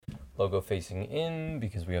logo facing in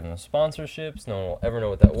because we have no sponsorships. No one will ever know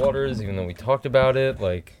what that water is, even though we talked about it.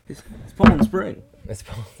 Like, it's Poland Spring. It's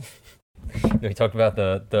we talked about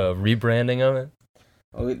the rebranding of it.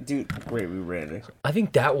 Oh, dude, great rebranding. I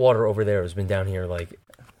think that water over there has been down here like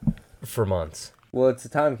for months. Well, it's a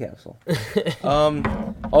time capsule.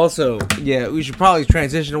 Also, yeah, we should probably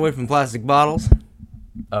transition away from plastic bottles.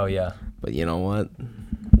 Oh yeah, but you know what?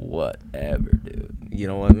 Whatever, dude. You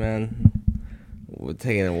know what, man? We're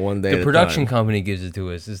taking it one day at a time. The production company gives it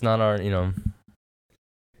to us. It's not our,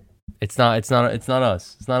 It's not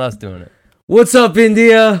us. It's not us doing it. What's up,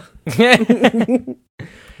 India?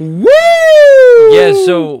 Woo! Yeah,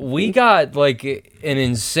 so we got like an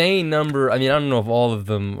insane number. I mean, I don't know if all of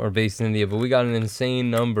them are based in India, but we got an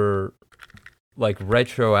insane number, like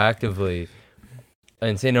retroactively, an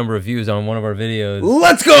insane number of views on one of our videos.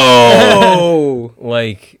 Let's go!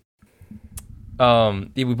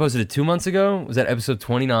 We posted it 2 months ago. Was that episode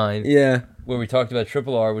 29? Yeah. Where we talked about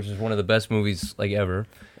Triple R, which is one of the best movies like ever.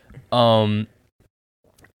 And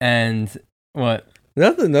what?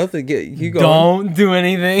 Nothing. Keep going. Don't do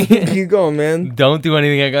anything. Keep going, man. Don't do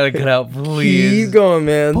anything. I gotta cut out, please. Keep going,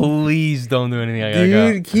 man. Please don't do anything. I gotta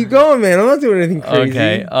go. Dude, keep going, man. I'm not doing anything crazy.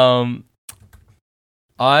 Okay.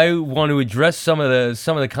 I want to address some of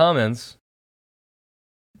the comments.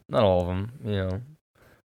 Not all of them,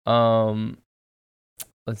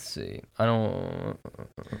 Let's see. I don't.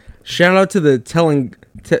 Shout out to the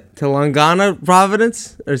Telangana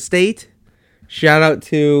Providence or state. Shout out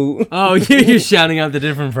to. Oh, you're shouting out the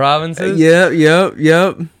different provinces. Yep.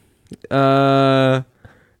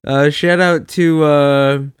 Shout out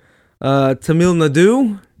to Tamil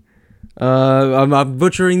Nadu. I'm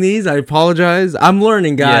butchering these. I apologize. I'm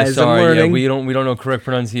learning, guys. Yeah, sorry. I'm learning. Yeah, we don't know correct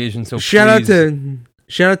pronunciation. So shout out to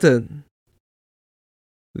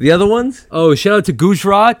the other ones. Oh, shout out to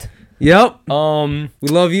Gujarat. Yep. We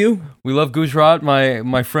love you. We love Gujarat.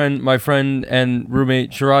 My friend and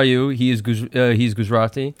roommate Shirayu. He's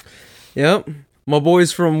Gujarati. Yep. My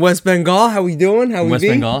boys from West Bengal. How we doing? How we West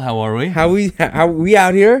Bengal. How are we? How we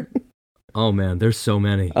out here? Oh man, there's so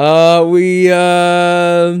many. If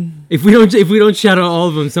we don't shout out all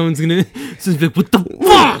of them, someone's gonna be like, what the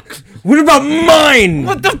fuck? What about mine?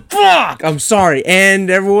 What the fuck? I'm sorry. And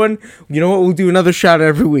everyone, you know what? We'll do another shout out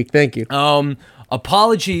every week. Thank you.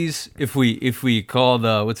 Apologies if we called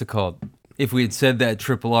what's it called? If we had said that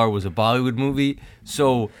Triple R was a Bollywood movie,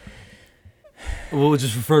 so we'll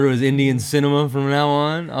just refer to it as Indian cinema from now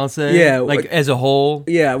on. I'll say, as a whole.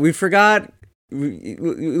 Yeah, we forgot.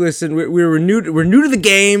 Listen, we're new to the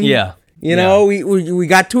game. Yeah, we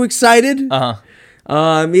got too excited.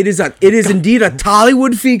 It is indeed a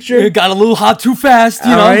Tollywood feature. It got a little hot too fast.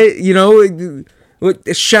 All right,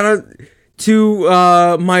 shout out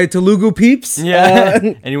to my Telugu peeps. Yeah.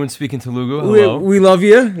 Anyone speaking Telugu, hello. We love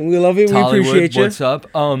you. We love you. Tollywood, we appreciate you. What's up?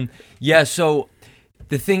 Yeah, so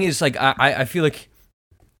the thing is, like, I feel like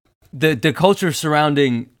the culture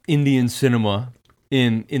surrounding Indian cinema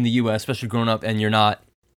in the US, especially growing up, and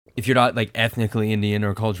if you're not like ethnically Indian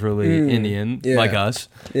or culturally Indian like us.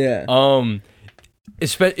 Yeah.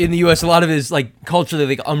 In the U.S., a lot of it is like culturally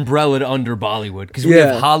like umbrellaed under Bollywood because we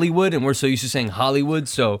have Hollywood and we're so used to saying Hollywood.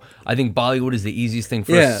 So I think Bollywood is the easiest thing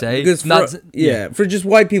for us to say. Because for just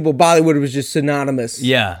white people, Bollywood was just synonymous.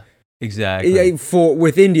 Yeah, exactly.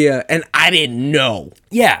 With India, and I didn't know.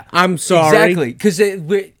 Yeah, I'm sorry. Exactly, because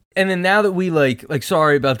and then now that we like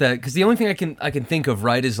sorry about that, because the only thing I can think of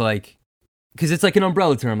right is like because it's like an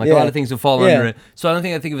umbrella term, like a lot of things will fall under it. So the only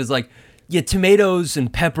thing I think of is like. Yeah, tomatoes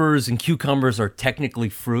and peppers and cucumbers are technically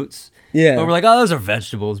fruits. Yeah. But we're like, oh, those are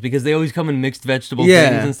vegetables because they always come in mixed vegetable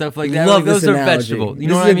things and stuff like that. Love those are analogy. Vegetables. You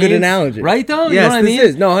this know is what I mean? A good analogy. Right, though? Yes, you know what I mean? This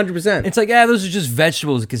is. No, 100%. It's like, those are just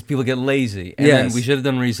vegetables because people get lazy. And then we should have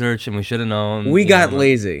done research and we should have known. We got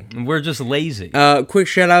lazy. We're just lazy. Quick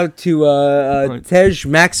shout out to Tej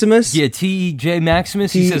Maximus. Yeah, T.J.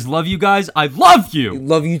 Maximus. He says, love you guys. I love you.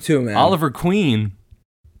 Love you too, man. Oliver Queen.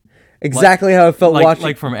 Exactly how I felt watching.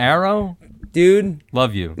 Like from Arrow? Dude,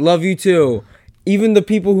 love you. Love you too. Even the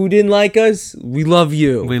people who didn't like us, we love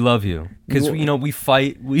you. We love you. Because, we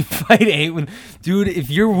fight hate. Dude, if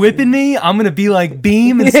you're whipping me, I'm going to be like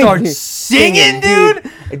Beam and start singing,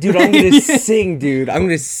 dude. Dude, I'm going to sing, dude. I'm going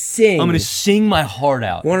to sing. I'm going to sing my heart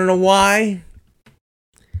out. Want to know why?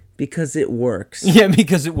 Because it works. Yeah,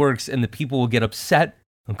 because it works, and the people will get upset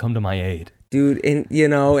and come to my aid. Dude,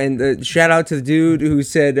 and shout out to the dude who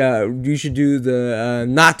said you should do the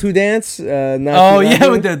Natu dance. With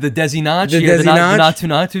the Desi Notch. The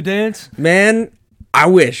Natu dance. Man, I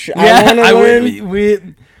wish. Yeah, I want to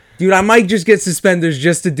learn. Dude, I might just get suspenders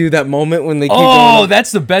just to do that moment when they keep going.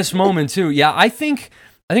 That's the best moment too. Yeah, I think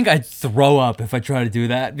I think I'd throw up if I try to do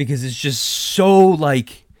that because it's just so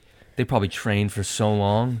like they probably trained for so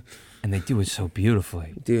long and they do it so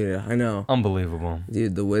beautifully. Dude, I know. Unbelievable.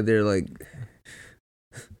 Dude, the way they're like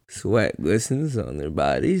sweat glistens on their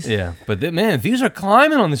bodies. Yeah, but man, views are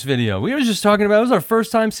climbing on this video. We were just talking about it was our first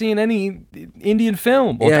time seeing any Indian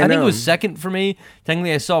film. Well, Yeah, I think it was second for me.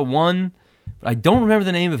 Technically, I saw one, but I don't remember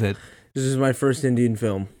the name of it. This is my first Indian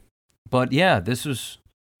film. But yeah, this was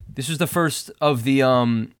the first of the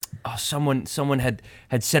someone had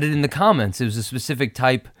said it in the comments. It was a specific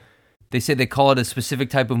type. They said they call it a specific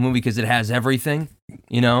type of movie because it has everything,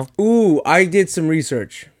 you know? Ooh, I did some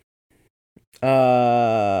research.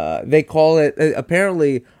 They call it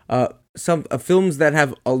apparently some films that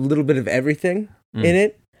have a little bit of everything in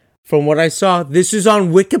it. From what I saw, this is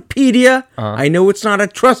on Wikipedia. I know it's not a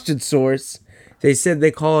trusted source. They said they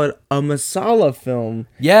call it a masala film.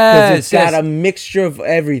 Yes, because it's got a mixture of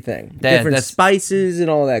everything, different that's spices and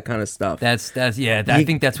all that kind of stuff. That's I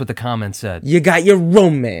think that's what the comment said. You got your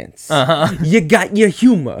romance. You got your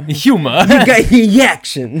humor. Humor. You got your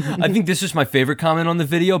action. I think this is my favorite comment on the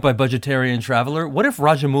video by Budgetarian Traveler. What if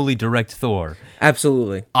Rajamouli direct Thor?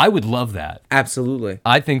 Absolutely. I would love that. Absolutely.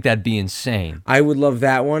 I think that'd be insane. I would love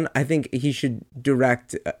that one. I think he should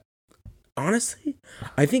direct. Honestly,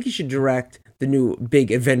 I think he should direct the new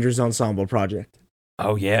big Avengers Ensemble project.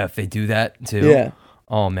 Oh yeah, if they do that too. Yeah.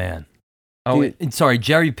 Oh man. Oh, and sorry,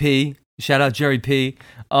 Jerry P. Shout out Jerry P.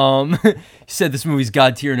 He said this movie's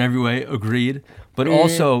god tier in every way. Agreed. But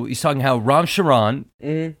also, he's talking how Ram Charan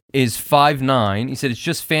is 5'9". He said it's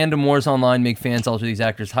just fandom wars online make fans alter these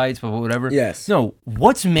actors' heights, but whatever. Yes. No,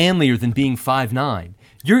 what's manlier than being 5'9"?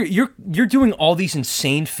 You're doing all these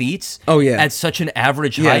insane feats. Oh, yeah. At such an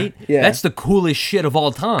average height. Yeah. That's the coolest shit of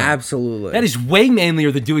all time. Absolutely. That is way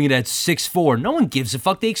manlier than doing it at 6'4". No one gives a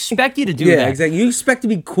fuck. They expect you to do that. Yeah, exactly. You expect to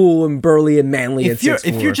be cool and burly and manly at 6'4".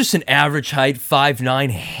 If you're just an average height,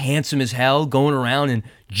 5'9", handsome as hell, going around and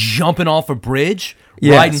jumping off a bridge,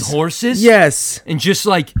 riding horses, and just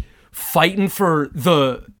like fighting for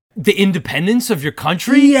the independence of your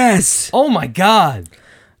country. Yes. Oh my God.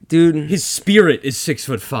 Dude, his spirit is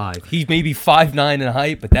 6'5". He's maybe 5'9" in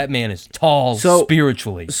height, but that man is tall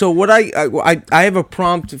spiritually. So what I have a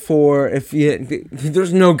prompt for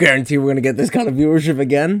there's no guarantee we're gonna get this kind of viewership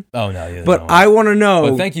again. Oh no, yeah. But I want to know.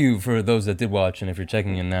 But thank you for those that did watch, and if you're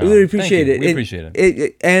checking in now, we really appreciate it. We appreciate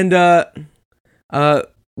it. And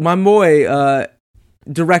my boy,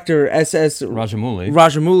 director SS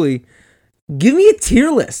Rajamouli. Give me a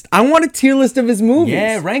tier list. I want a tier list of his movies.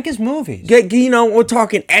 Yeah, rank his movies. We're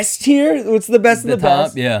talking S tier. What's the best of the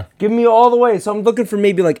best? Yeah. Give me all the way. So I'm looking for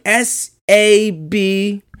maybe like S, A,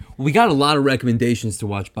 B. We got a lot of recommendations to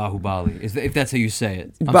watch Bahubali, if that's how you say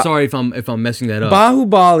it. I'm sorry if I'm messing that up.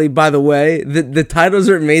 Bahubali, by the way, the titles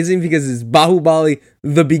are amazing because it's Bahubali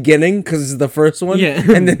the beginning because it's the first one, yeah,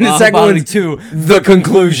 and then the second one 2 the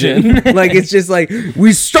conclusion. Like it's just like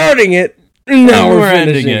we're starting it. Now we're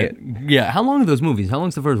ending it. Yeah. How long are those movies? How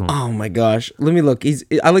long's the first one? Oh my gosh. Let me look.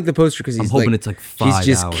 I like the poster because he's hoping it's like 5 hours.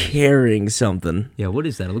 He's just carrying something. Yeah, what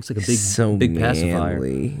is that? It looks like a big pacifier.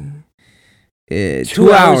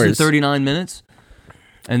 2 hours and 39 minutes.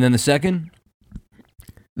 And then the second?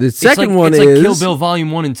 The second one is like Kill Bill Volume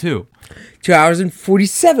 1 and 2. 2 hours and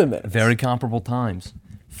 47 minutes. Very comparable times.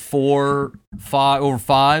 over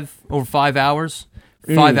 5 hours.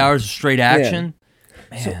 5 hours of straight action. Yeah.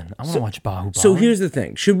 Man, I want to watch Bahubali. So here's the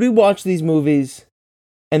thing. Should we watch these movies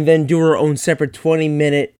and then do our own separate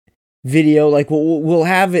 20-minute video? Like, we'll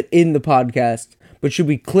have it in the podcast, but should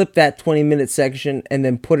we clip that 20-minute section and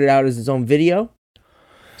then put it out as its own video?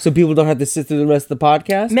 So people don't have to sit through the rest of the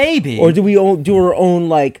podcast? Maybe. Or do we do our own,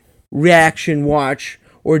 like, reaction watch?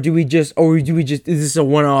 Or do we just, is this a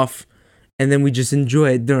one-off? And then we just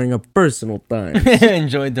enjoy it during our personal time.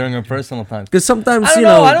 Enjoy it during our personal time. Because sometimes, I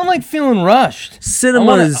don't like feeling rushed.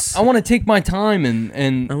 Cinemas. I want to take my time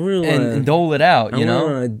and dole it out, you know?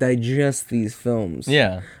 I want to digest these films.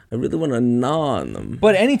 Yeah. I really want to gnaw on them.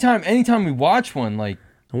 But anytime we watch one, like,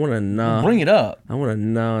 I want to gnaw. Bring it up. I want to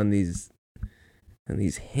gnaw on these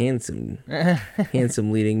handsome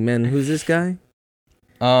leading men. Who's this guy?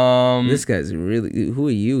 This guy's really. Who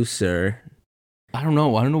are you, sir? I don't know.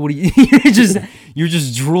 What you're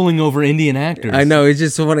just drooling over Indian actors. I know. It's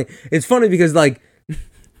just so funny. It's funny because like,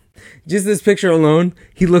 just this picture alone,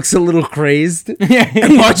 he looks a little crazed.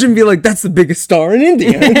 And watch him be like, "That's the biggest star in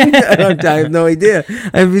India." I have no idea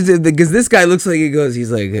because this guy looks like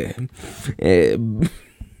he's like.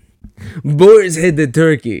 Boar's Head the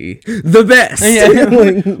Turkey, the best.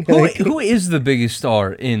 Who is the biggest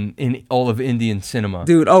star in all of Indian cinema?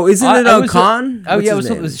 Dude, isn't it Khan?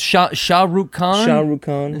 It was Shah Rukh Khan. Shah Rukh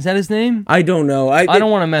Khan. Is that his name? I don't know. I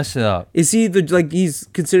don't want to mess it up. Is he he's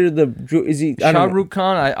considered is he Shah Rukh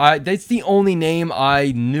Khan? I that's the only name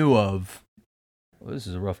I knew of. Oh, this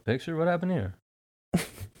is a rough picture. What happened here?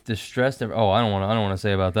 Distressed. I don't want to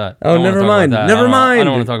say about that. Oh, never mind. I don't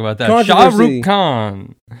want to talk about that. Shah Rukh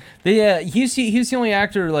Khan. He's the only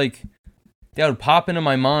actor like that would pop into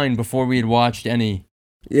my mind before we had watched any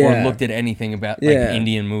or looked at anything about like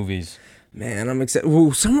Indian movies. Man, I'm excited.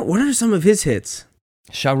 Well, what are some of his hits?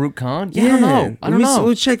 Shah Rukh Khan? Yeah, I don't know.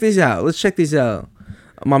 Let's check these out.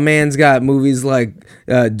 My man's got movies like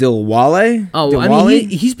Dilwale. Oh, Dilwale? I mean,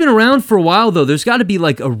 he's been around for a while, though. There's got to be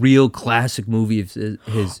like a real classic movie of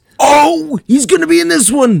his. Oh, he's going to be in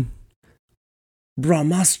this one.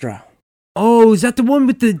 Brahmastra. Oh, is that the one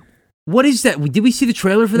with the... What is that? Did we see the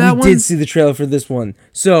trailer for that one? We did see the trailer for this one.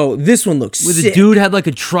 So, this one looks sick. The dude had like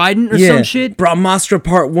a trident or some shit? Brahmastra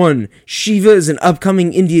Part 1. Shiva is an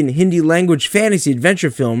upcoming Indian Hindi language fantasy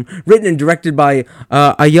adventure film written and directed by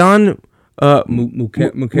Ayan...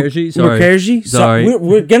 Mukherjee? Sorry. Mukherjee? Sorry.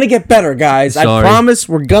 We're gonna get better, guys. Sorry. I promise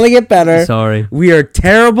we're gonna get better. Sorry. We are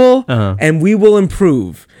terrible, and we will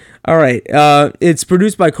improve. All right. It's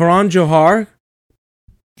produced by Karan Johar.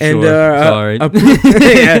 And sorry.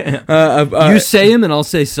 You say him and I'll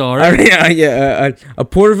say sorry.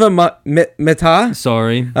 Apurva Mehta.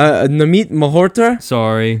 Sorry. Namit Malhotra.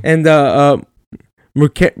 Sorry. And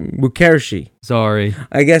Mukherjee. Sorry.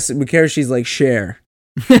 I guess Mukherjee's like Cher.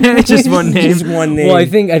 Just one name. Just one name. Well, I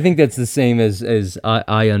think that's the same as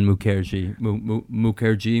Ayan Mukherjee.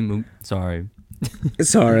 Mukherjee. Sorry.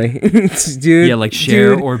 Sorry, dude. Yeah, like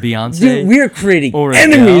Cher or Beyonce. Dude, we are creating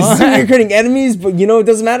enemies. We're creating enemies, but it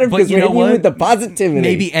doesn't matter because we're hitting you with the positivity.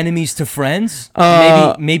 Maybe enemies to friends.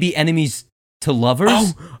 Maybe enemies to lovers.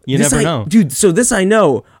 Oh, you never know, dude. So this I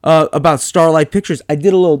know about Starlight Pictures. I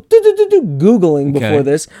did a little Googling before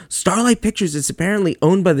this. Starlight Pictures is apparently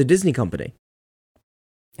owned by the Disney company.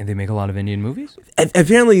 And they make a lot of Indian movies?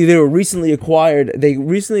 Apparently, they recently acquired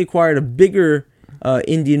a bigger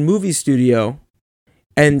Indian movie studio,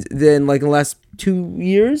 and then like in the last 2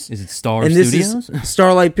 years, is it Studios?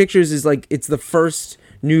 Starlight Pictures is like it's the first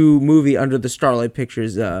new movie under the Starlight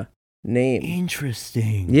Pictures name.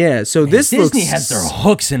 Interesting. Yeah, so Disney has their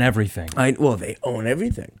hooks in everything. They own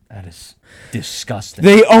everything. That is disgusting.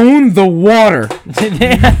 They own the water.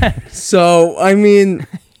 So I mean.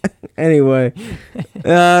 Anyway,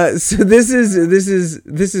 so this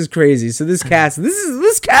is crazy. So this cast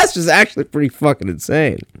is actually pretty fucking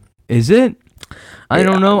insane. Is it? I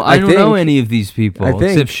don't know. I don't know any of these people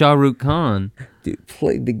except Shah Rukh Khan. Dude,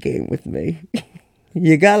 play the game with me.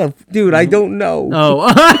 You gotta, dude. I don't know.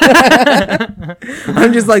 Oh,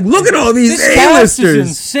 I'm just like, look at all these A-listers. This is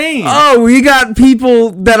insane. Oh, we got people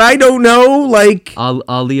that I don't know, like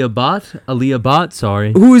Alia Bhatt.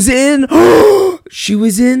 Sorry, who's in? She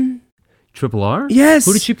was in Triple R. Yes.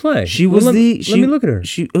 Who did she play? She was let me look at her.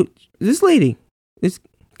 This lady.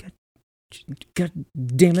 God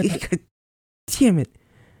damn it! God damn it!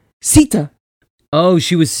 Sita. Oh,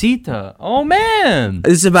 she was Sita. Oh man,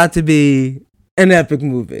 this is about to be an epic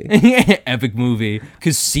movie. Epic movie.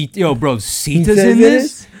 Cause Sita's in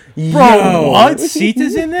this. Bro, what?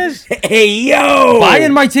 Sita's in this? Hey yo!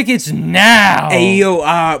 Buying my tickets now. Hey yo,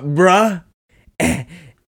 bruh.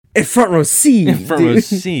 Front row seats. Front row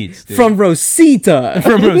seats. Dude. Front row Sita.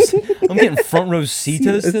 I'm getting front row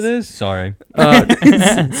Citas to this. Sorry.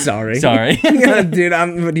 Sorry. Yeah, dude.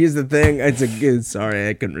 But here's the thing. Sorry,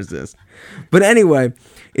 I couldn't resist. But anyway,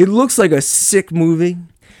 it looks like a sick movie.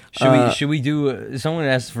 Should we do? Someone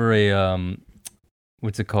asked for a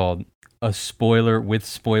what's it called? A spoiler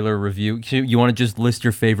review. You want to just list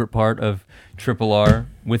your favorite part of Triple R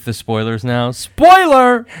with the spoilers now?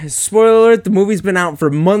 Spoiler alert, the movie's been out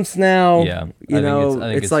for months now. Yeah. I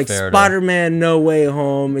think it's like Spider-Man No Way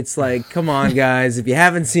Home. It's like, come on guys, if you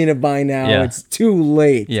haven't seen it by now, it's too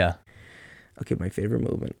late. Yeah. Okay, my favorite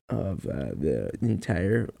moment of the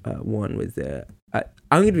entire one was I'm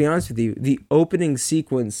going to be honest with you, the opening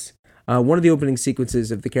sequence. One of the opening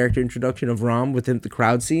sequences of the character introduction of Ram within the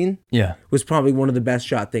crowd scene, was probably one of the best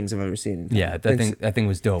shot things I've ever seen. That thing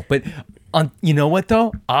was dope. But you know what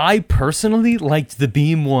though? I personally liked the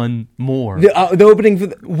Beam one more. The opening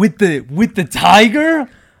for with the tiger.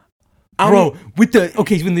 Bro, when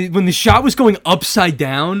the shot was going upside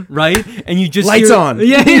down, right, and you just lights on,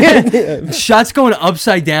 shot's going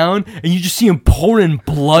upside down, and you just see him pouring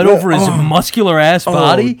blood over his muscular ass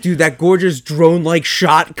body. Dude, that gorgeous drone-like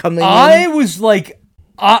shot coming. I was like,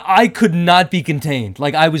 I could not be contained.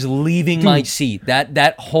 Like, I was leaving my seat.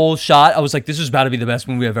 That whole shot, I was like, this is about to be the best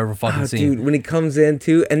movie I've ever fucking seen. Dude, when he comes in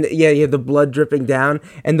too, and you have the blood dripping down,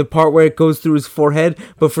 and the part where it goes through his forehead,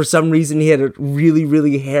 but for some reason he had a really,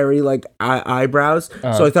 really hairy like eyebrows,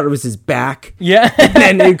 so I thought it was his back. Yeah.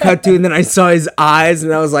 And then it cut to, and then I saw his eyes,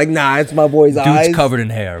 and I was like, nah, it's my boy's eyes. Dude's covered in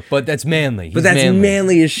hair, but that's manly. But that's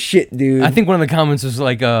manly as shit, dude. I think one of the comments was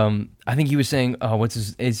like, I think he was saying,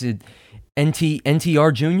 is it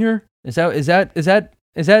NTR Jr.? Is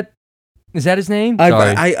that his name?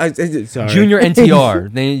 Sorry. Junior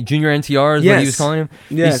NTR. Junior NTR is what he was calling him.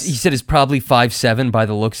 Yes. He said it's probably 5'7" by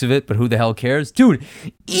the looks of it, but who the hell cares? Dude,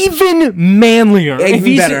 even manlier. If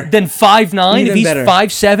he's better. than 5'9", Even if he's better.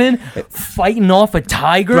 5'7", fighting off a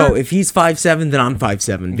tiger. Bro, if he's 5'7", then I'm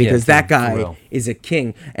 5'7", because that for guy real. is a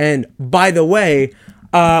king. And by the way,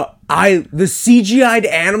 the CGI'd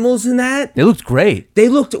animals in that, They looked great. they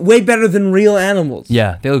looked way better than real animals.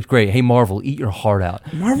 Yeah, they looked great. Hey, Marvel, eat your heart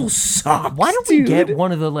out. Marvel sucks. Why don't we get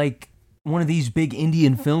one of these big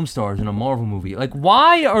Indian film stars in a Marvel movie? Like,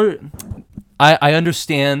 why are... I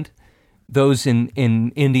understand those in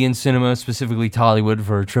Indian cinema, specifically Tollywood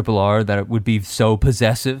for RRR, that it would be so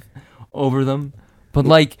possessive over them. But,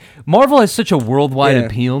 like, Marvel has such a worldwide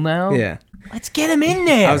appeal now. Yeah. Let's get them in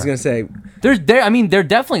there. I was gonna say They're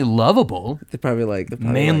definitely lovable. they're probably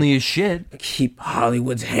Manly as shit. keep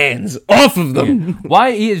Hollywood's hands off of them.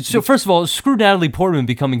 Why? So first of all, screw Natalie Portman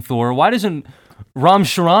becoming Thor. Why doesn't Ram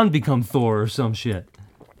Charan become Thor or some shit?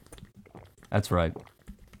 That's right.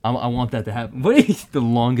 I want that to happen. What is the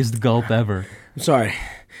longest gulp ever? I'm sorry,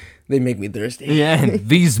 they make me thirsty. Yeah, and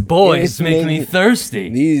these boys make me thirsty.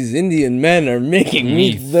 These Indian men are making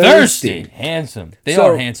me thirsty. Handsome. They So-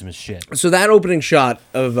 are handsome as shit. So that opening shot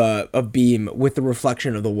of Beam with the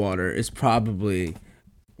reflection of the water is probably.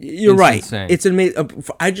 You're It's right. insane. It's amazing.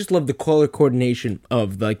 I just love the color coordination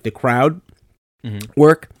of like the crowd Mm-hmm.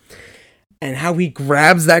 work, and how he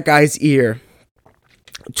grabs that guy's ear,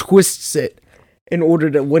 twists it in order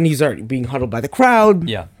to, when he's already being huddled by the crowd.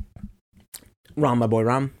 Yeah. Ram, my boy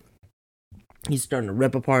Ram, he's starting to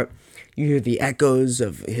rip apart. You hear the echoes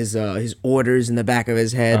of his orders in the back of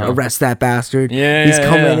his head. Arrest that bastard. Yeah, he's yeah,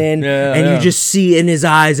 coming yeah. in, Yeah, and yeah. you just see in his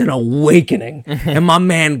eyes an awakening. And my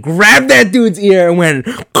man grabbed that dude's ear and went,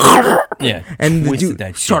 Yeah. and the Twisted dude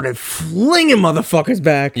that shit. started flinging motherfuckers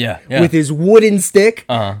back. Yeah, yeah. with his wooden stick,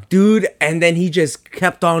 dude. And then he just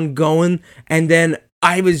kept on going, and then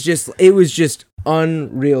it was just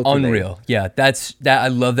unreal. To me. Unreal. Yeah, that's that. I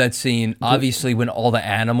love that scene. Obviously, when all the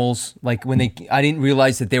animals, like when I didn't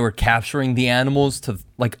realize that they were capturing the animals to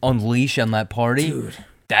like unleash on that party. Dude,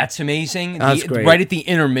 that's amazing. That's great. Right at the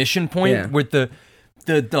intermission point Yeah. with the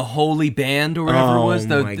holy band or whatever it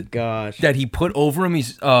was. Oh my gosh. That he put over him.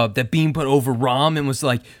 He's that Beam put over Ram and was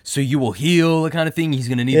like, "So you will heal," the kind of thing. He's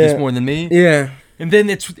gonna need this more than me. Yeah. And then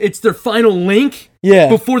it's their final link. Yeah.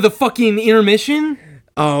 Before the fucking intermission.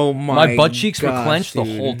 Oh My butt cheeks were gosh, clenched the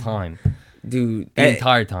dude. whole time. Dude, The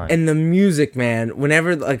entire time. And the music, man,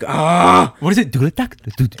 whenever like What is it?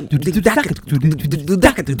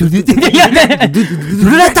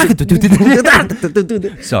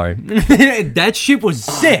 Sorry. That shit was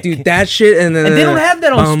sick. dude, that shit, and then And they don't have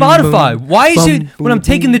that on Spotify. Why is it when I'm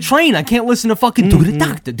taking the train I can't listen to fucking Oh,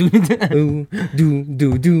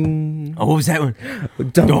 what was that one?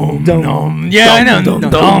 dum dum Yeah, I know.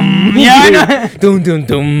 Yeah, I know. dum dum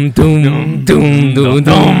dum dum dum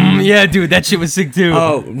dum. Yeah, dude, that shit was sick too.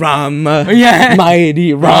 Oh, Rama, Yeah.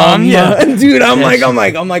 mighty Rama, yeah. dude. I'm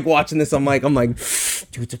like watching this. I'm like,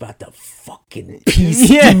 dude's about to fucking piece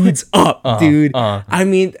Yeah. dudes up, dude. I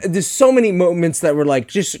mean, there's so many moments that were like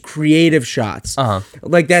just creative shots,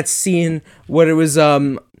 like that scene where it was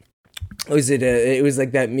it was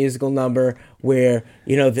like that musical number where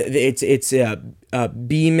it's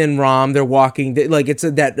Beam and Ram, they're walking, like it's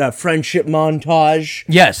that friendship montage.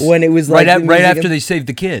 Yes. when it was like right after they saved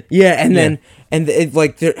the kid. yeah, and then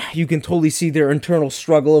like you can totally see their internal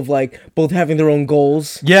struggle of like both having their own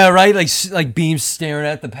goals. Yeah, right. Like Beam's staring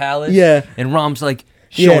at the palace. Yeah. and Ram's like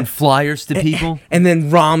showing Yeah. flyers to people. And then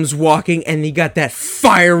Ram's walking, and he got that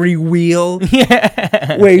fiery wheel.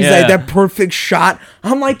 Yeah, where he's like that perfect shot.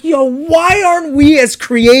 I'm like, yo, why aren't we as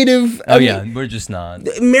creative? Oh yeah, we're just not.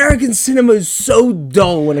 American cinema is so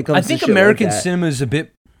dull when it comes. I think to shit American like that. cinema is a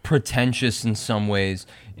bit pretentious in some ways,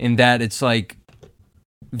 in that it's like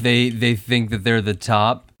they think that they're the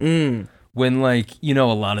top. When like a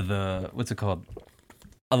lot of the what's it called?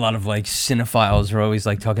 A lot of like cinephiles are always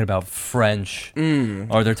like talking about French,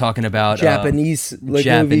 or they're talking about Japanese, like,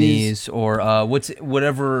 Japanese, or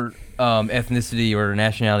whatever ethnicity or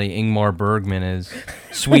nationality Ingmar Bergman is.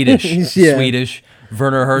 Swedish, Yeah. Swedish.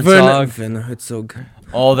 Werner Herzog. Werner Herzog.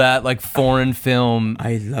 all that like foreign film.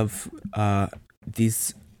 I love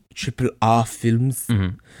these RRR films.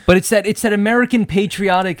 But it's that American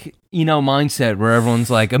patriotic, mindset where everyone's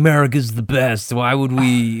like, America's the best. Why would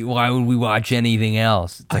we watch anything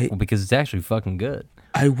else? It's like, well, because it's actually fucking good.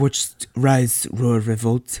 I watched Rise, Roar,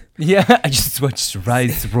 Revolt. Yeah, I just watched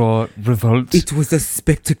Rise, Roar, Revolt. It was a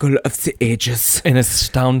spectacle of the ages. An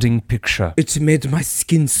astounding picture. It made my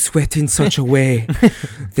skin sweat in such a way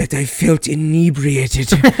that I felt inebriated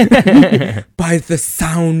by the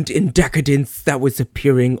sound and decadence that was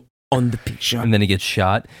appearing on the picture. And then he gets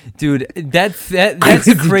shot. Dude, that's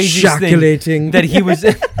the craziest thing. That he was...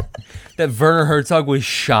 that Werner Herzog was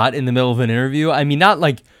shot in the middle of an interview. I mean, not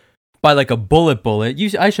like... by like a bullet.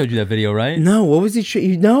 I showed you that video, right? No, what was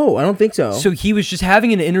he? No, I don't think so. So he was just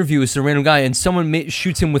having an interview with some random guy, and someone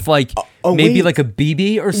shoots him with like maybe like a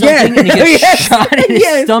BB or something, and he gets shot in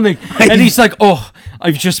his stomach, and he's like, "Oh,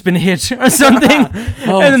 I've just been hit" or something,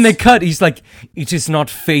 and then they cut. He's like, "It is not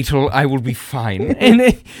fatal. I will be fine." And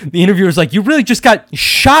the interviewer's like, "You really just got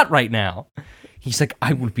shot right now." He's like,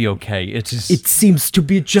 I will be okay. It seems to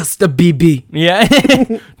be just a BB. Yeah,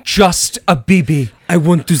 just a BB. I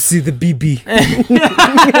want to see the BB.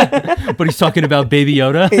 But he's talking about Baby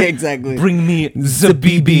Yoda. Yeah, exactly. Bring me the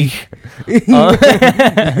BB.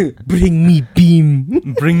 Bring me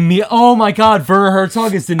Beam. Bring me. Oh my God, Werner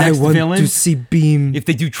Herzog is the next villain. I want to see Beam. If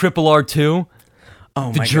they do RRR2.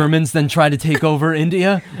 The Germans then try to take over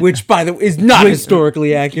India. Which, by the way, is not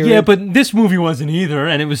historically accurate. Yeah, but this movie wasn't either,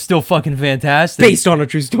 and it was still fucking fantastic. Based on a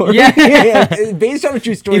true story. Yeah. Based on a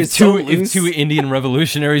true story. If two Indian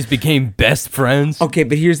revolutionaries became best friends. Okay,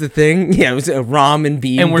 but here's the thing. Yeah, it was Ram and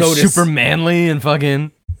Beam. And we're super manly and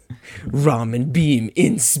fucking... Ram and Beam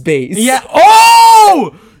in space. Yeah.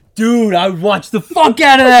 Oh! Dude, I would watch the fuck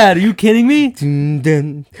out of that. Are you kidding me? Because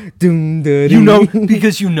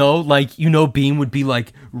Beam would be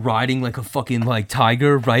like riding like a fucking like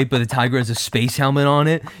tiger, right? But the tiger has a space helmet on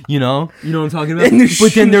it. You know what I'm talking about?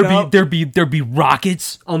 But then there'd be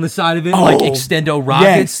rockets on the side of it, like extendo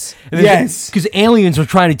rockets. Yes. Because aliens are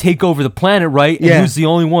trying to take over the planet, right? And who's the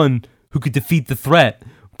only one who could defeat the threat?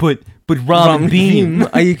 But Ram and Beam.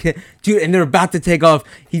 Dude, and they're about to take off.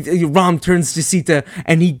 Ram turns to Sita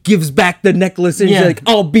and he gives back the necklace and he's like,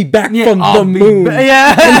 I'll be back from the moon.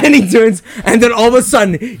 And then he turns and then all of a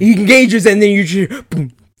sudden he engages and then you just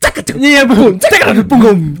boom. Yeah, boom. And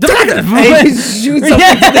he shoots up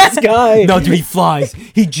into the sky. No, dude, he flies.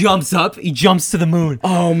 He jumps up. He jumps to the moon.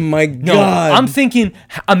 Oh my God. No, I'm thinking,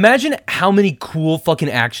 imagine how many cool fucking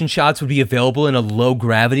action shots would be available in a low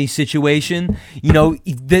gravity situation.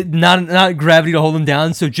 Not gravity to hold him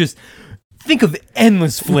down. So just think of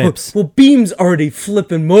endless flips. Well, Beam's already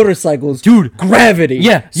flipping motorcycles. Dude. Gravity.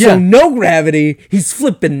 Yeah. So no gravity. He's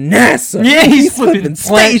flipping NASA. Yeah, he's flipping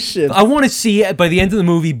spaceships. I want to see by the end of the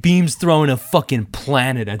movie, Beam's throwing a fucking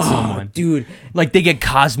planet at someone. Dude. Like they get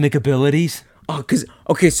cosmic abilities.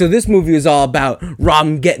 So this movie is all about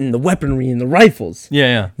Ram getting the weaponry and the rifles.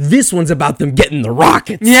 Yeah. This one's about them getting the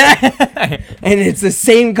rockets. Yeah. And it's the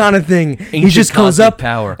same kind of thing. He just goes up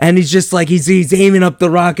power. And he's just like, he's aiming up the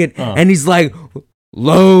rocket and he's like,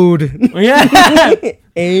 load. Yeah.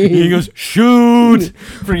 He goes, shoot.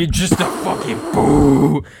 For you just a fucking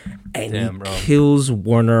boo. And he kills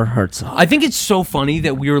Werner Herzog. I think it's so funny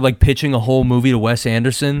that we were like pitching a whole movie to Wes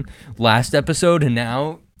Anderson last episode and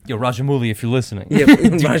now... Yo, Rajamouli, if you're listening. Yeah,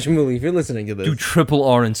 Rajamouli, if you're listening to this. Do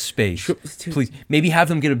RRR in space. Please. Maybe have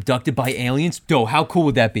them get abducted by aliens. How cool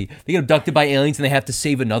would that be? They get abducted by aliens and they have to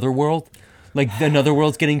save another world? Like, another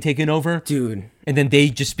world's getting taken over? Dude. And then they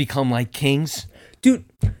just become, like, kings? Dude,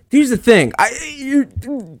 here's the thing.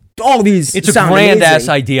 All these It's a grand-ass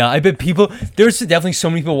idea. I bet there's definitely so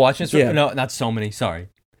many people watching this. Yeah. No, not so many, sorry.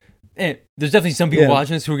 There's definitely some people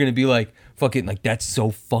watching this who are going to be like, fucking, like, that's so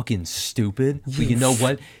fucking stupid. But you know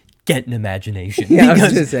what? Get an imagination. Yeah, I was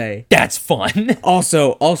going to say. That's fun.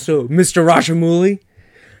 Also, Mr. Rajamouli,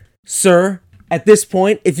 sir, at this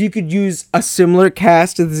point, if you could use a similar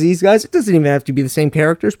cast of these guys, it doesn't even have to be the same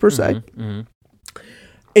characters per se, and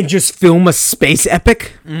just film a space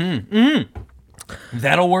epic.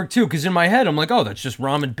 That'll work too, because in my head, I'm like, oh, that's just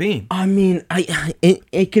Ram and Beam. I mean,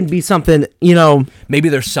 it can be something, Maybe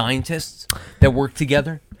they're scientists that work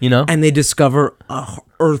together, And they discover a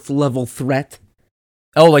Earth-level threat.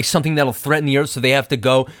 Oh, like something that'll threaten the Earth, so they have to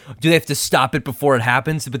go. Do they have to stop it before it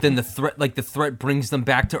happens? But then the threat brings them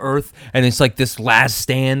back to Earth, and it's like this last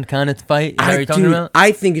stand kind of fight. Is that what you're talking about?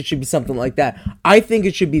 I think it should be something like that. I think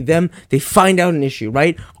it should be them. They find out an issue,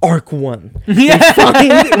 right? Arc 1. Yeah. They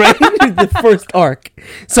find, right? The first arc.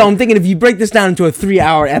 So I'm thinking if you break this down into a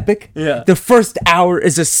 3-hour epic, the first hour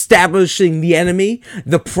is establishing the enemy,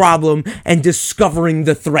 the problem, and discovering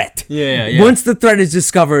the threat. Yeah. Once the threat is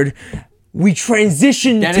discovered, we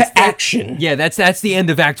transition to action. That's the end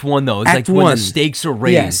of Act 1, though. It's Act like when 1. the stakes are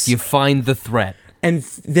raised, you find the threat. And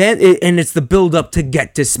then it's the build up to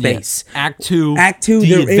get to space. Yeah. Act 2, the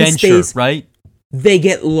they're adventure, in space, right? They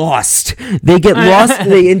get lost.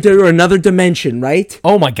 They enter another dimension, right?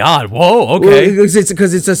 Oh my God! Whoa, okay.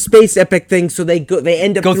 Because it's a space epic thing, so they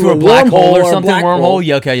end up through a black hole or something. Wormhole,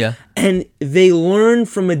 yeah, okay, yeah. And they learn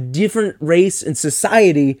from a different race and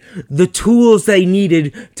society the tools they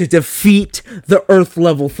needed to defeat the Earth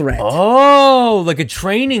level threat. Oh, like a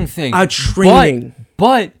training thing. A training.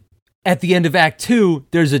 But at the end of Act 2,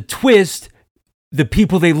 there's a twist. The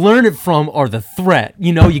people they learn it from are the threat.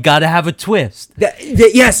 You know, you got to have a twist.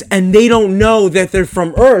 Yes, and they don't know that they're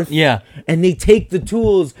from Earth. Yeah. And they take the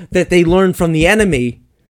tools that they learn from the enemy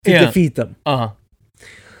to defeat them. Uh-huh.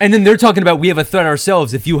 And then they're talking about, we have a threat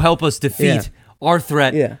ourselves. If you help us defeat our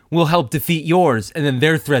threat, we'll help defeat yours. And then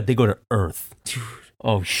their threat, they go to Earth. Dude.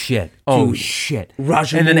 Oh, shit. Oh, shit.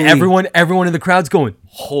 And then everyone in the crowd's going,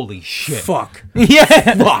 holy shit. Fuck.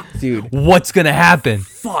 Yeah. Fuck, dude. What's going to happen?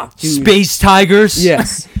 Fuck, dude. Space tigers?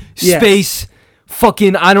 Yes. Space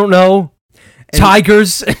fucking, I don't know,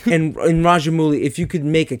 tigers? And Rajamouli, if you could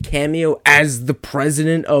make a cameo as the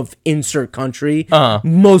president of insert country,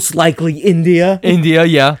 most likely India. India,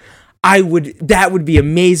 yeah. That would be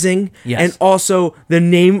amazing. Yes. And also, the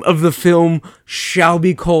name of the film shall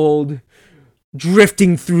be called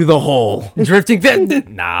Drifting Through the Hole.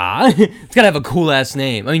 Nah. It's gotta have a cool ass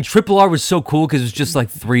name. I mean, Triple R was so cool because it's just like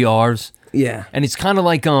 3 R's. Yeah. And it's kind of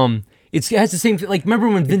like, it has the same, like, remember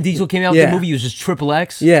when Vin Diesel came out with the movie, it was just Triple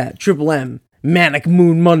X? Yeah, Triple M. Manic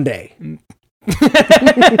Moon Monday.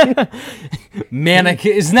 Manic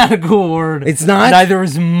is not a cool word. It's not? Neither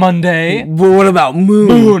is Monday. Well, what about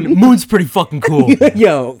Moon? Moon's pretty fucking cool.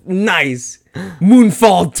 Yo, nice.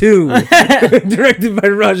 Moonfall 2. Directed by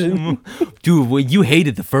Russian. Dude, well, you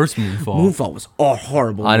hated the first Moonfall. Moonfall was a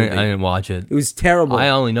horrible movie. I didn't watch it. It was terrible. I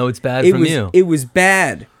only know it's bad from you. It was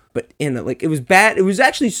bad, but it was bad. It was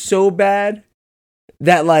actually so bad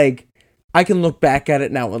that, like, I can look back at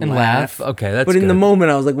it now and laugh. Okay, that's But in good. the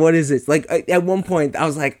moment, I was like, what is this? Like, at one point, I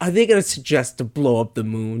was like, are they going to suggest to blow up the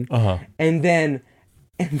moon? Uh-huh. And then,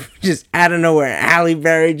 just out of nowhere, Halle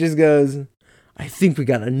Berry just goes, I think we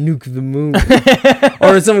got to nuke the moon.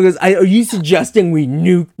 Or someone goes, are you suggesting we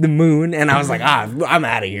nuke the moon? And I was like, I'm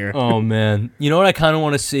out of here. Oh, man. You know what I kind of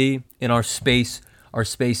want to see in our space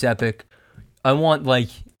epic? I want, like,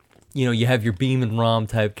 you know, you have your Beam and Rom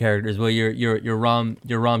type characters. Well, your Ram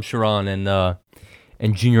Charan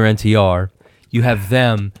and Junior NTR. You have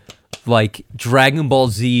them like Dragon Ball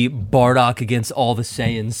Z Bardock against all the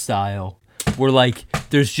Saiyans style, where like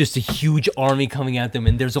there's just a huge army coming at them,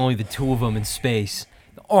 and there's only the two of them in space.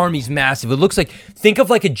 The army's massive. It looks like, think of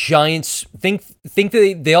like a giant. Think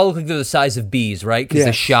they all look like they're the size of bees, right? Because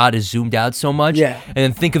the shot is zoomed out so much. Yeah. And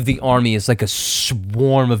then think of the army as like a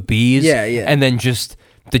swarm of bees. Yeah. And then just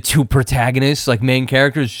the two protagonists, like main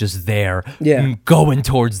characters, just there, going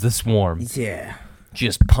towards the swarm. Yeah,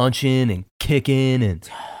 just punching and kicking and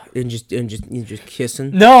just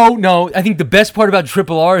kissing. No. I think the best part about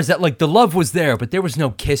Triple R is that like the love was there, but there was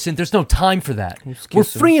no kissing. There's no time for that. We're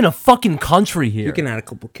free in a fucking country here. You can add a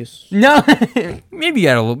couple kisses. No, maybe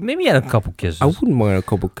add a couple kisses. I wouldn't mind a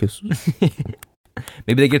couple kisses.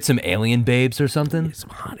 Maybe they get some alien babes or something. Get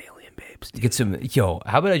some hot alien. Get some,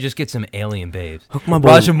 how about I just get some alien babes? Hook my boy.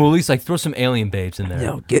 Rajamouli's like, throw some alien babes in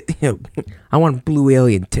there. I want blue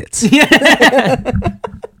alien tits.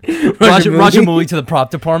 Rajamouli to the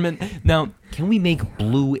prop department. Now, can we make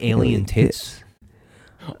blue alien tits?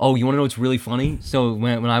 Oh, you want to know what's really funny? So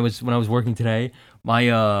when I was working today,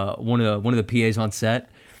 my one of the PAs on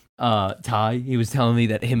set, Ty, he was telling me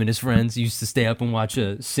that him and his friends used to stay up and watch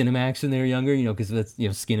Cinemax when they were younger, because that's,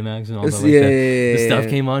 Skinemax and all that. The stuff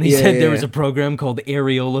came on. He said there was a program called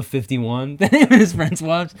Areola 51 that him and his friends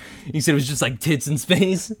watched. He said it was just like tits in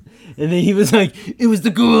space. And then he was like, it was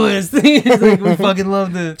the coolest thing. Like, we fucking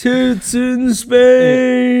loved it. Tits in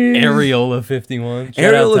space. Areola 51.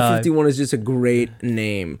 Areola 51 is just a great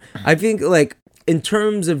name. I think, like, in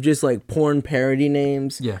terms of just like porn parody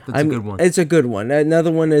names, that's a good one. It's a good one.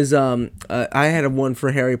 Another one is I had one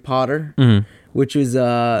for Harry Potter, which was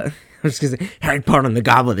was gonna say Harry Potter and the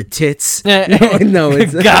Goblet of Tits. No,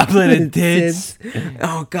 it's Goblet of Tits.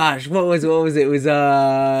 Oh gosh, what was it? It was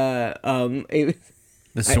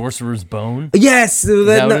The Sorcerer's Bone. Yes,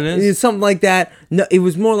 that what it is? Something like that. No, it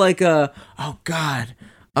was more like not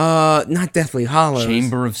Deathly Hallows.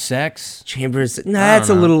 Chamber of Sex. Chambers. Nah, that's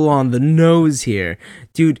a little on the nose here,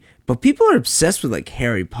 dude. But people are obsessed with like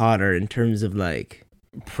Harry Potter in terms of like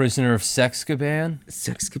Prisoner of Sexkaban.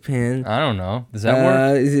 Sexkaban. I don't know. Does that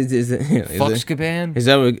work? Fuckskaban. Is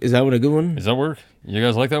that one a good one? Does that work? You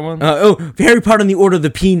guys like that one? Harry Potter and the Order of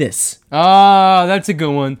the Penis. Ah, that's a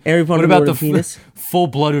good one. Harry Potter. What and about the Penis?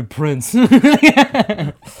 Full-blooded prince?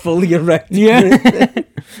 Fully erect. Yeah.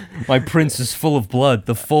 My prince is full of blood.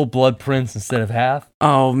 The full blood prince instead of half.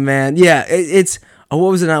 Oh man, yeah. It's what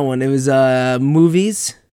was it? That one? It was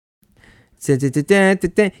movies.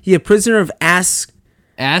 Yeah, Prisoner of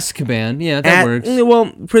Azkaban. Yeah, that works.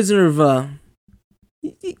 Well, Prisoner of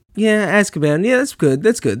Azkaban. Yeah, that's good.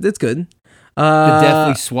 The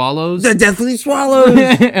Deathly Swallows. The Deathly Swallows.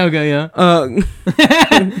 Okay, yeah. The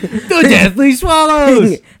Deathly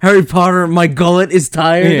Swallows. Harry Potter, my gullet is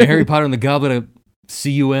tired. Yeah, Harry Potter and the Goblet of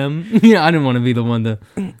cum. Yeah, I didn't want to be the one to.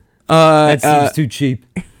 That seems too cheap.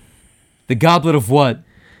 The Goblet of what?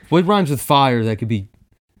 What rhymes with fire that could be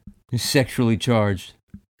sexually charged?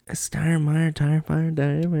 The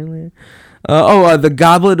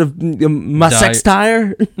Goblet of my sex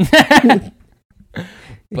tire.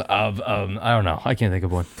 But I don't know. I can't think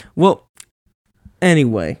of one. Well,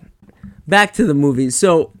 anyway, back to the movie.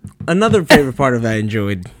 So another favorite part of I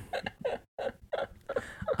enjoyed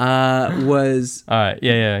was all right.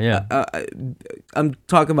 Yeah. I'm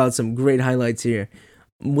talking about some great highlights here.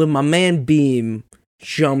 When my man Beam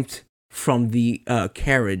jumped from the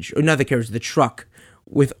carriage, or not the carriage, the truck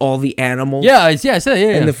with all the animals. Yeah, I said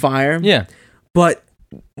in the fire. Yeah, but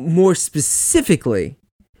more specifically,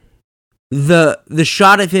 the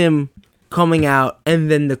shot of him coming out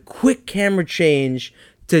and then the quick camera change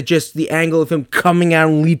to just the angle of him coming out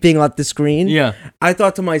and leaping off the screen. Yeah. I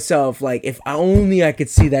thought to myself, like, if only I could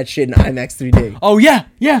see that shit in IMAX 3D. Oh, yeah.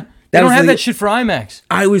 They don't have that shit for IMAX.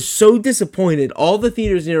 I was so disappointed. All the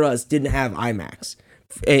theaters near us didn't have IMAX.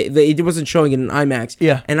 It wasn't showing it in IMAX.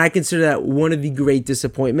 Yeah. And I consider that one of the great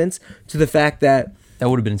disappointments, to the fact that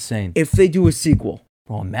would have been insane. If they do a sequel.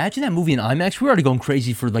 Well, imagine that movie in IMAX. We're already going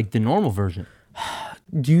crazy for, like, the normal version.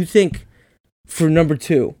 Do you think for number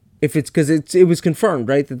 2, if it's because it was confirmed,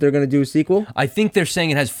 right, that they're going to do a sequel? I think they're saying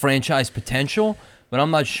it has franchise potential, but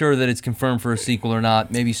I'm not sure that it's confirmed for a sequel or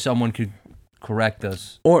not. Maybe someone could correct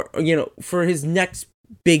us. Or, for his next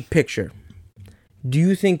big picture, do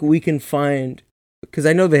you think we can find, because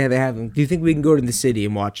I know they have them, do you think we can go to the city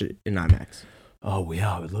and watch it in IMAX? Oh,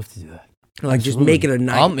 yeah, I would love to do that. Like, absolutely. Just make it a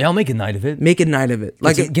night. I'll make a night of it. Make a night of it.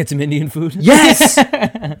 Like, get some Indian food? Yes!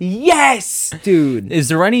 Yes! Dude. Is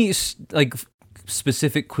there any, like,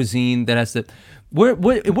 specific cuisine that has to...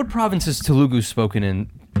 What province is Telugu spoken in,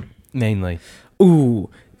 mainly? Ooh,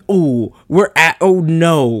 we're at... Oh,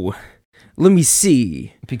 no. Let me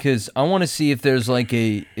see. Because I want to see if there's, like,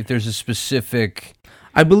 a specific...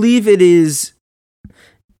 I believe it is...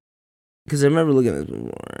 Because I remember looking at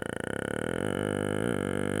this.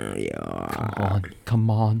 Yeah. Come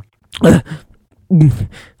on.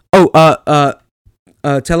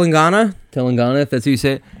 Telangana? Telangana, if that's how you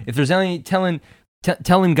say it. If there's any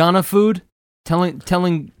Telangana food, I don't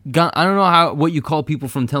know what you call people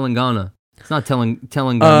from Telangana. It's not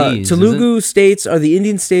Telanganese. Telugu states are the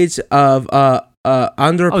Indian states of Andhra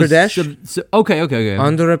Pradesh. Okay.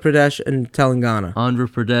 Andhra Pradesh and Telangana. Andhra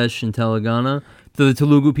Pradesh and Telangana. The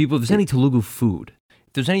Telugu people, if there's any Telugu food,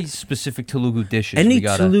 if there's any specific Telugu dishes,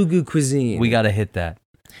 Telugu cuisine, we gotta hit that.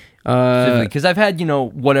 Because I've had,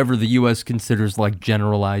 whatever the U.S. considers like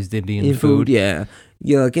generalized Indian food. Yeah,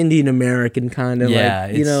 like Indian American kind of. Yeah,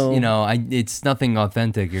 like, it's nothing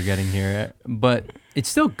authentic you're getting here, but it's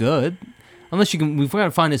still good. Unless we've got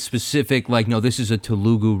to find a specific, like, no, this is a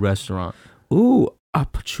Telugu restaurant. Ooh,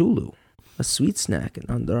 apachulu. A sweet snack in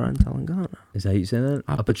Andhra and Telangana. Is that how you say that?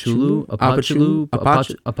 Apachulu? Apachulu?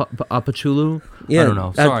 Yeah, I don't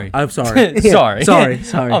know. Sorry. I'm sorry. Sorry. Sorry.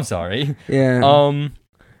 I'm sorry. Yeah.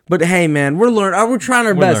 But hey, man, we're learning. We're trying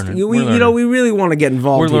our best. Learning. We really want to get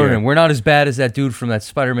involved. We're learning. We're not as bad as that dude from that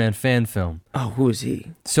Spider-Man fan film. Oh, who is he?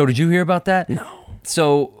 So did you hear about that? No.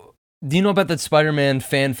 So do you know about that Spider-Man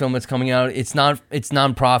fan film that's coming out? It's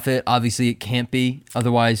non-profit. Obviously, it can't be.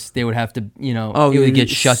 Otherwise, they would have to, it would get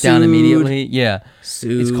shut down immediately. Yeah.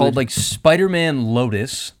 Sued. It's called like Spider-Man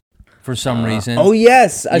Lotus. for some reason. Oh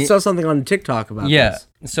yes, I saw something on TikTok about this.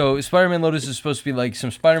 So Spider-Man Lotus is supposed to be like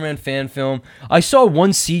some Spider-Man fan film. I saw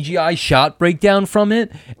one CGI shot breakdown from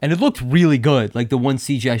it, and it looked really good. Like the one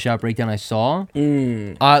CGI shot breakdown I saw,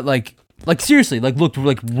 like seriously, like looked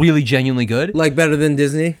like really genuinely good. Like better than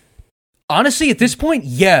Disney. Honestly, at this point,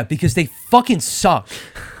 yeah, because they fucking suck.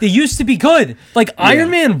 They used to be good. Like Iron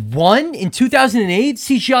Man 1 in 2008,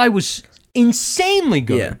 CGI was insanely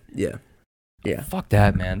good. Yeah. Fuck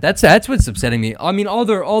that, man. That's what's upsetting me. I mean, all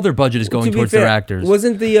their budget is going towards their actors.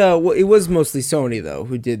 Wasn't the it was mostly Sony though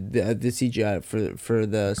who did the CGI for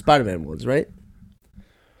the Spider-Man ones, right?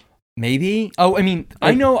 Maybe. Oh, I mean,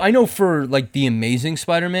 I know for like the Amazing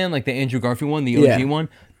Spider-Man, like the Andrew Garfield one, the OG one,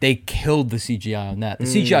 they killed the CGI on that. The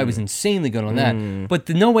CGI was insanely good on that. But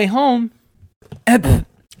the No Way Home,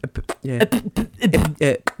 Yeah.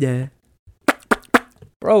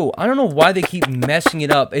 Bro, I don't know why they keep messing it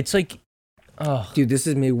up. It's like, dude, this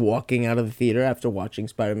is me walking out of the theater after watching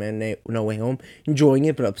Spider-Man No Way Home, enjoying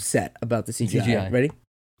it, but upset about the CGI. Ready?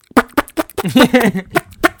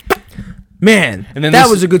 Man, and then that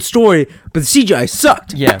was a good story, but the CGI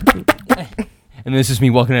sucked. Yeah. And this is me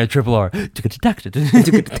walking out of Triple R.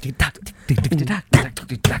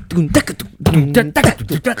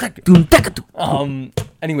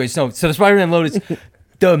 Anyways, so the Spider-Man Lotus,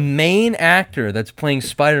 the main actor that's playing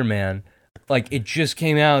Spider-Man, like it just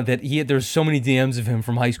came out that there's so many DMs of him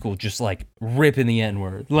from high school just like ripping the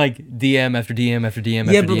N-word, like DM after DM after DM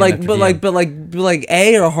after DM. But like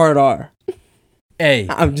A or hard R. A.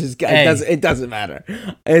 I'm just. It doesn't matter.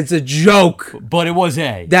 It's a joke. But it was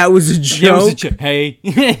A. That was a joke. Hey.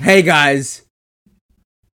 Hey guys.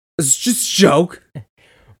 It's just a joke.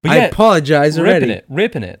 But I apologize already.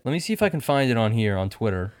 Ripping it. Let me see if I can find it on here on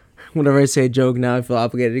Twitter. Whenever I say joke now, I feel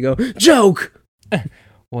obligated to go, joke!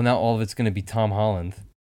 Well, now all of it's going to be Tom Holland.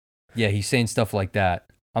 Yeah, he's saying stuff like that.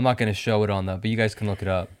 I'm not going to show it on but you guys can look it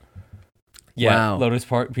up. Yeah,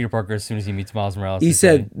 wow. Peter Parker, as soon as he meets Miles Morales. He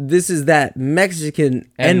said, this is that Mexican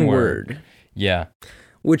N-word. Yeah.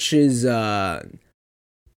 Which is a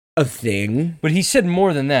thing. But he said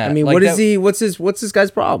more than that. I mean, like what's this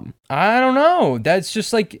guy's problem? I don't know. That's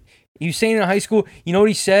just like, he was saying in high school, you know what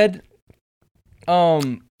he said?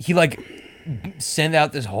 He like sent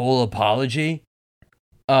out this whole apology.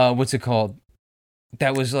 What's it called?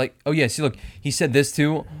 That was like, oh yeah, see look, he said this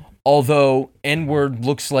too. Although N-word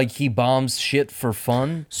looks like he bombs shit for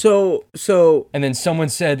fun. So and then someone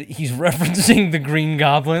said he's referencing the Green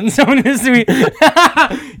Goblin. Someone in history.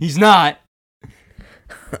 He's not.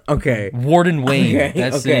 Okay. Warden Wayne. Okay,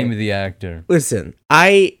 that's the name of the actor. Listen,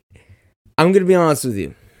 I'm gonna be honest with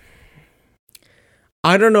you.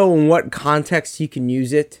 I don't know in what context you can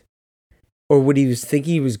use it, or what he was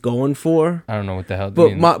thinking he was going for. I don't know what the hell.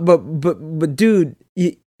 But dude,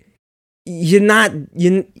 you're not.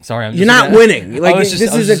 Sorry, you're not winning. Like this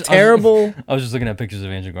is a terrible. I was just looking at pictures of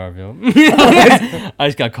Andrew Garfield. I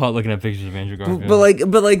just got caught looking at pictures of Andrew Garfield.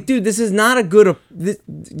 But like, dude, this is not a good.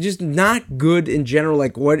 Just not good in general.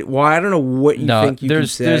 Like, what? Why? I don't know what you think you can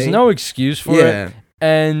say. There's no excuse for it.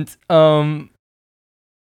 And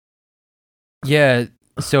yeah.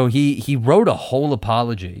 So he wrote a whole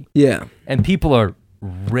apology. Yeah. And people are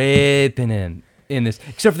ripping him in this,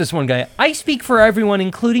 except for this one guy. I speak for everyone,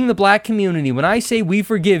 including the black community, when I say we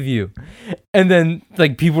forgive you. And then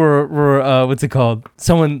like people were what's it called?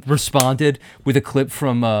 Someone responded with a clip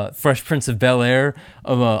from Fresh Prince of Bel-Air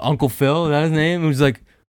of Uncle Phil. Is that his name? It was like,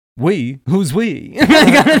 we? Who's we?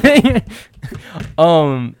 Kind of thing.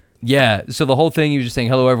 Yeah, so the whole thing, he was just saying,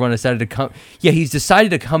 hello, everyone, decided to come. Yeah, he's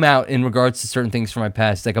decided to come out in regards to certain things from my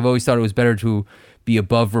past. Like, I've always thought it was better to be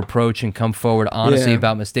above reproach and come forward honestly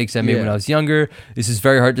about mistakes I made when I was younger. This is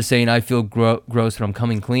very hard to say, and I feel gross, but I'm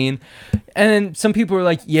coming clean. And then some people are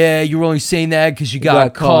like, yeah, you were only saying that because you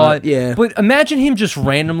got caught. Yeah. But imagine him just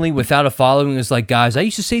randomly, without a following, is like, guys, I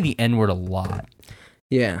used to say the N-word a lot.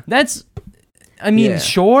 Yeah. That's... I mean,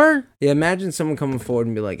 sure. Yeah, imagine someone coming forward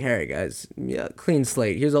and be like, hey, guys, clean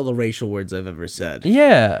slate. Here's all the racial words I've ever said.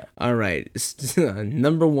 Yeah. All right.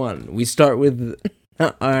 Number one, we start with,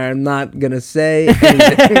 I'm not going to say.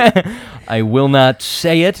 I will not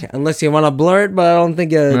say it. Unless you want to blur it, but I don't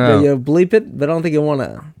think you bleep it, but I don't think you want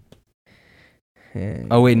to.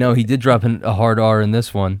 Oh, wait, no, he did drop a hard R in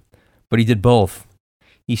this one, but he did both.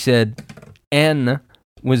 He said, N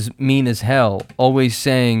was mean as hell, always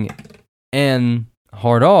saying... and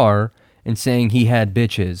hard R and saying he had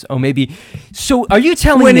bitches. Oh, maybe. So are you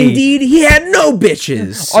telling me... when indeed he had no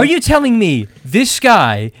bitches. Are you telling me this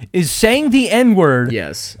guy is saying the N-word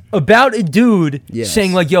about a dude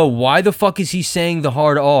saying like, yo, why the fuck is he saying the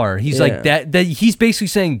hard R? He's like, that he's basically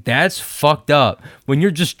saying that's fucked up when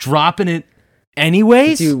you're just dropping it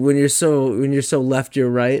anyways. Dude, when you're so left, you're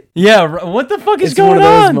right. Yeah, what the fuck is It's going one of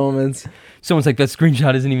those on? moments. Someone's like, that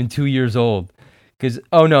screenshot isn't even 2 years old. Because,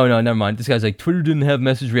 oh, no, never mind. This guy's like, Twitter didn't have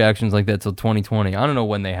message reactions like that till 2020. I don't know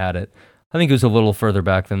when they had it. I think it was a little further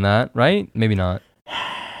back than that, right? Maybe not.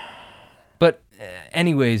 But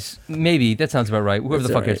anyways, maybe. That sounds about right. Whoever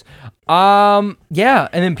the fuck cares. Yeah,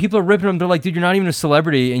 and then people are ripping them. They're like, dude, you're not even a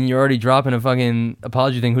celebrity, and you're already dropping a fucking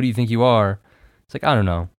apology thing. Who do you think you are? It's like, I don't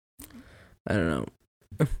know.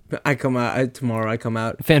 I come out tomorrow. I come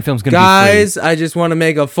out. Fan film's gonna Guys, I just want to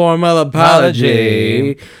make a formal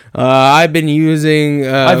apology. I've been using.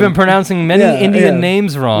 I've been pronouncing many Indian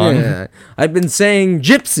names wrong. Yeah. I've been saying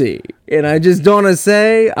gypsy, and I just don't want to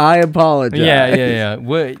say I apologize. Yeah.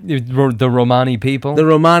 What, the Romani people? The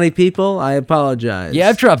Romani people, I apologize. Yeah,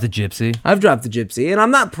 I've dropped a gypsy. I've dropped the gypsy, and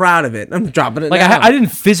I'm not proud of it. I'm dropping it. Like now. I didn't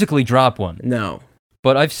physically drop one. No,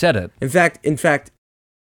 but I've said it. In fact,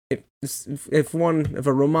 if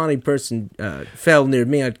a Romani person fell near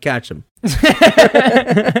me, I'd catch him.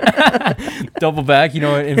 Double back. You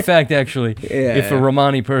know, in fact, actually, if a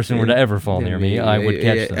Romani person were to ever fall near me, I would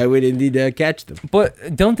catch them. I would indeed catch them.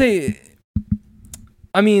 But don't they?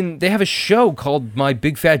 I mean, they have a show called My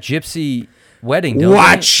Big Fat Gypsy Wedding. Don't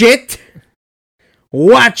Watch it.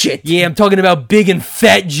 Watch it. Yeah, I'm talking about big and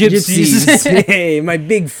fat gypsies. Hey, my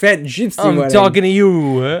big fat gypsy I'm wedding. talking to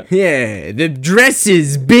you. Huh? Yeah, the dress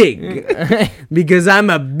is big because I'm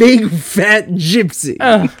a big fat gypsy.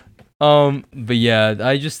 But yeah,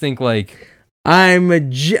 I just think like I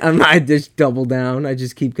just double down. I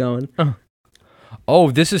just keep going. Oh,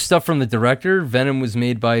 this is stuff from the director. Venom was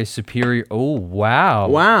made by a superior. Oh, wow.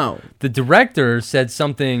 Wow. The director said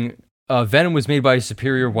something. Venom was made by a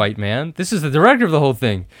superior white man. This is the director of the whole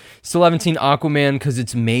thing. Still haven't seen Aquaman because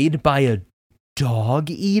it's made by a dog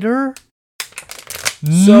eater.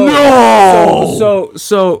 So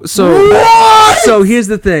here's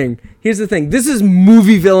the thing. This is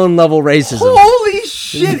movie villain level racism. Holy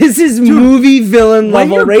shit! This is movie villain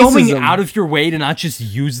level racism. When you're going out of your way to not just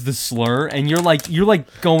use the slur, and you're like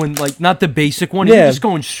going like not the basic one. You're just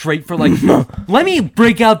going straight for like. Let me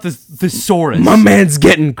break out the thesaurus. My man's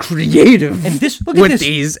getting creative. And look with at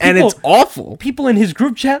these, and it's awful. People in his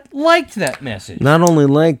group chat liked that message. Not only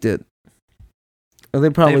liked it. They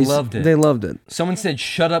loved it. They loved it. Someone said,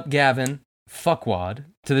 "Shut up, Gavin, fuckwad,"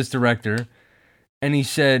 to this director, and he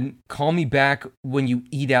said, "Call me back when you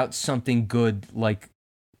eat out something good like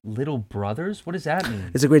Little Brothers." What does that mean?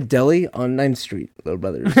 It's a great deli on 9th Street, Little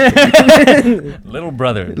Brothers. Little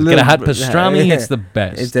Brothers. Get a hot pastrami. It's the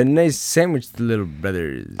best. It's a nice sandwich, Little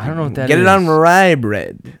Brothers. I don't know what that is. Get it on rye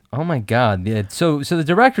bread. Oh my god. Yeah. So the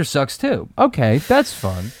director sucks too. Okay, that's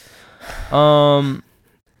fun.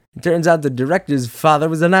 It turns out the director's father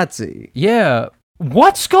was a Nazi. Yeah.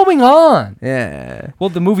 What's going on? Yeah. Well,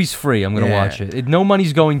 the movie's free. I'm going to watch it. No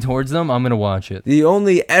money's going towards them. I'm going to watch it. The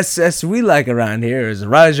only SS we like around here is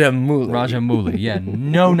Rajamouli. Rajamouli, yeah.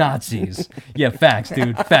 No Nazis. Yeah, facts,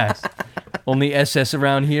 dude. Facts. Only SS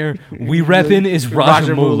around here we reppin' is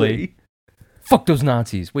Rajamouli. Fuck those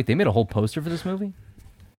Nazis. Wait, they made a whole poster for this movie?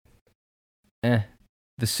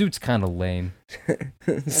 The suit's kind of lame.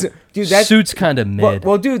 Dude, suit's kind of mid.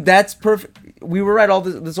 Well, dude, that's perfect. We were right all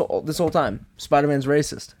this whole time. Spider-Man's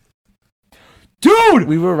racist. Dude!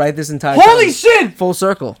 We were right this entire time. Holy shit! Full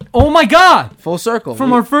circle. Oh my god! Full circle.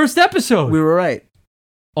 From our first episode. We were right.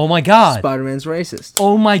 Oh my god. Spider-Man's racist.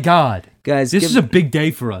 Oh my god. Guys, this is a big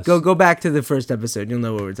day for us. Go back to the first episode. You'll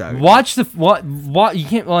know what we're talking about. Watch what you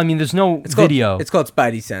can't. Well, I mean, there's no video. It's called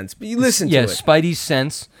Spidey Sense, but you listen to it. Yeah, Spidey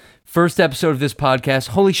Sense. First episode of this podcast.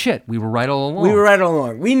 Holy shit, we were right all along. We were right all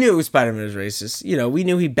along. We knew Spider-Man was racist. You know, we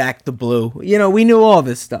knew he backed the blue. You know, we knew all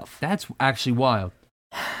this stuff. That's actually wild.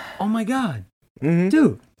 Oh my god. Mm-hmm.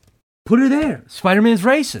 Dude, put her there. Spider-Man's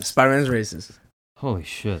racist. Spider-Man's racist. Holy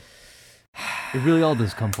shit. It really all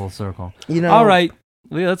does come full circle. You know. All right.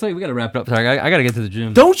 We got to wrap it up. Sorry, I got to get to the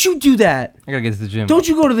gym. Don't you do that. I got to get to the gym. Don't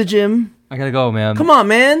you go to the gym. I got to go, man. Come on,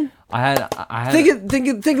 man. I had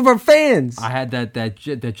think of our fans. I had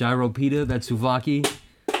that gyro pita, that souvlaki.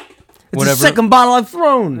 It's the second bottle I've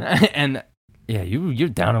thrown. And yeah, you're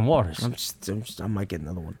down in waters. I might get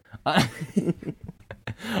another one.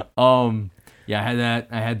 Yeah, I had that.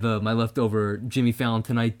 I had my leftover Jimmy Fallon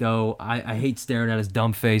Tonight though. I hate staring at his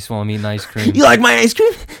dumb face while I'm eating ice cream. You like my ice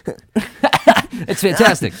cream? It's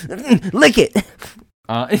fantastic. Lick it.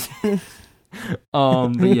 But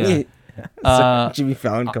yeah. So Jimmy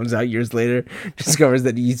Fallon comes out years later, discovers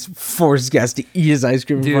that he's forced guests to eat his ice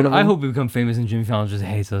cream in front of him. I hope we become famous and Jimmy Fallon just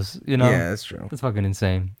hates us. You know? Yeah, that's true. That's fucking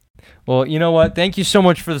insane. Well, you know what? Thank you so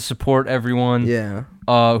much for the support, everyone. Yeah.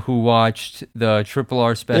 Who watched the Triple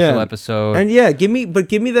R special episode? And yeah, give me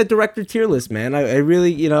that director tier list, man. I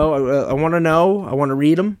really, I want to know. I want to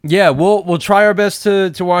read them. Yeah, we'll try our best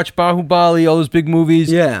to watch Bahubali, all those big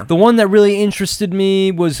movies. Yeah. The one that really interested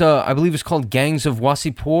me was I believe it's called Gangs of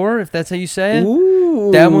Wasseypur, if that's how you say it.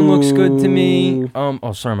 Ooh. That one looks good to me.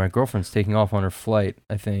 Oh, sorry, my girlfriend's taking off on her flight,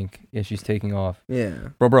 I think. Yeah, she's taking off. Yeah.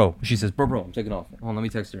 Bro. She says, bro, I'm taking off. Hold on, let me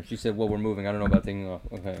text her. She said, well, we're moving. I don't know about taking off.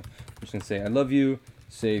 Okay. I'm just going to say, I love you.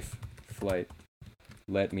 Safe flight.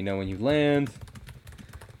 Let me know when you land.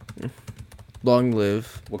 Long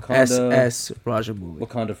live Wakanda. SS Rajamouli.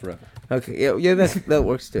 Wakanda forever. Okay, yeah, that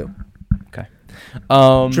works too. Okay.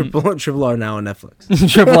 Triple R now on Netflix.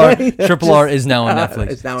 Triple R is now on Netflix.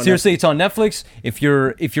 It's now on Seriously, Netflix. it's on Netflix. If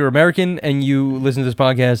you're American and you listen to this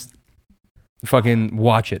podcast, fucking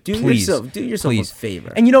watch it, please. Do yourself a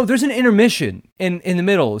favor. And there's an intermission in the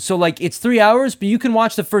middle. So like it's 3 hours, but you can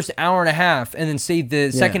watch the first hour and a half and then save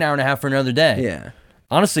the second hour and a half for another day. Yeah.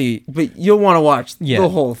 Honestly, but you'll want to watch the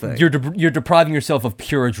whole thing. You're depriving yourself of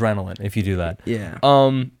pure adrenaline if you do that. Yeah.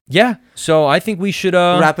 Yeah. So I think we should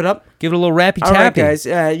wrap it up. Give it a little rappy tappy. All right, guys.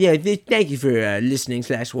 Thank you for listening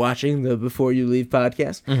 / watching the Before You Leave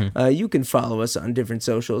podcast. Mm-hmm. You can follow us on different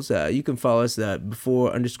socials. You can follow us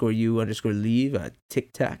before_you_leave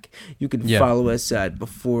TikTok. You can follow us at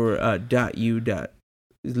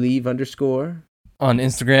before.you.leave_ on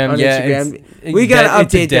Instagram. Instagram. We gotta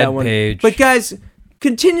update that one. Page. But guys,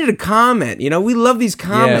 continue to comment. We love these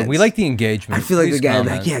comments. Yeah, we like the engagement. I feel like please the guy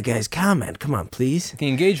comment. like, yeah, guys, comment. Come on, please. The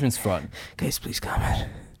engagement's fun. Guys, please comment.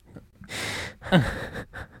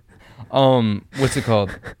 What's it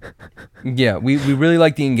called? Yeah, we really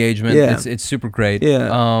like the engagement. Yeah. It's super great. Yeah.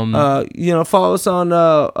 Follow us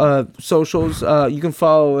on socials. You can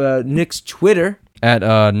follow Nick's Twitter at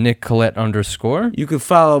Nick_Collette_. You can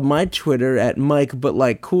follow my Twitter at Mike but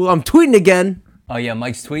like cool. I'm tweeting again. Oh yeah,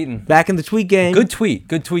 Mike's tweeting. Back in the tweet game. Good tweet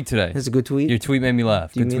today. That's a good tweet. Your tweet made me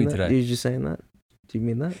laugh. Good tweet today. You're just saying that? Do you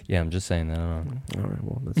mean that? Yeah, I'm just saying that. All right,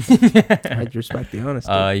 well, I respect the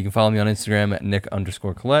honesty. You can follow me on Instagram at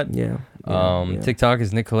Nick_Collette. Yeah. TikTok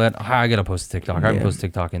is Nick Collette. I gotta post a TikTok. I haven't posted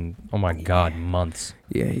TikTok in months.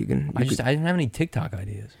 Yeah, you can. I didn't have any TikTok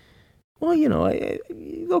ideas. Well,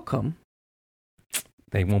 they'll come.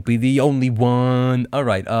 They won't be the only one. All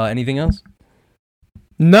right. Anything else?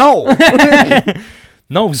 No.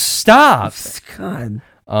 No, stop. God.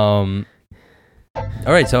 All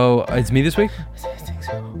right, so it's me this week. I think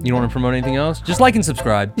so. You don't want to promote anything else? Just like and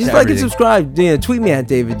subscribe. Just like and subscribe. Yeah, tweet me at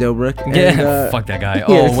David Dobrik. Yeah, fuck that guy.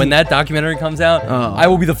 Oh, when that documentary comes out, I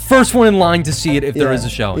will be the first one in line to see it if there is a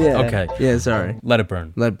showing. Yeah. Okay. Yeah, sorry. Let it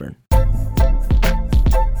burn. Let it burn.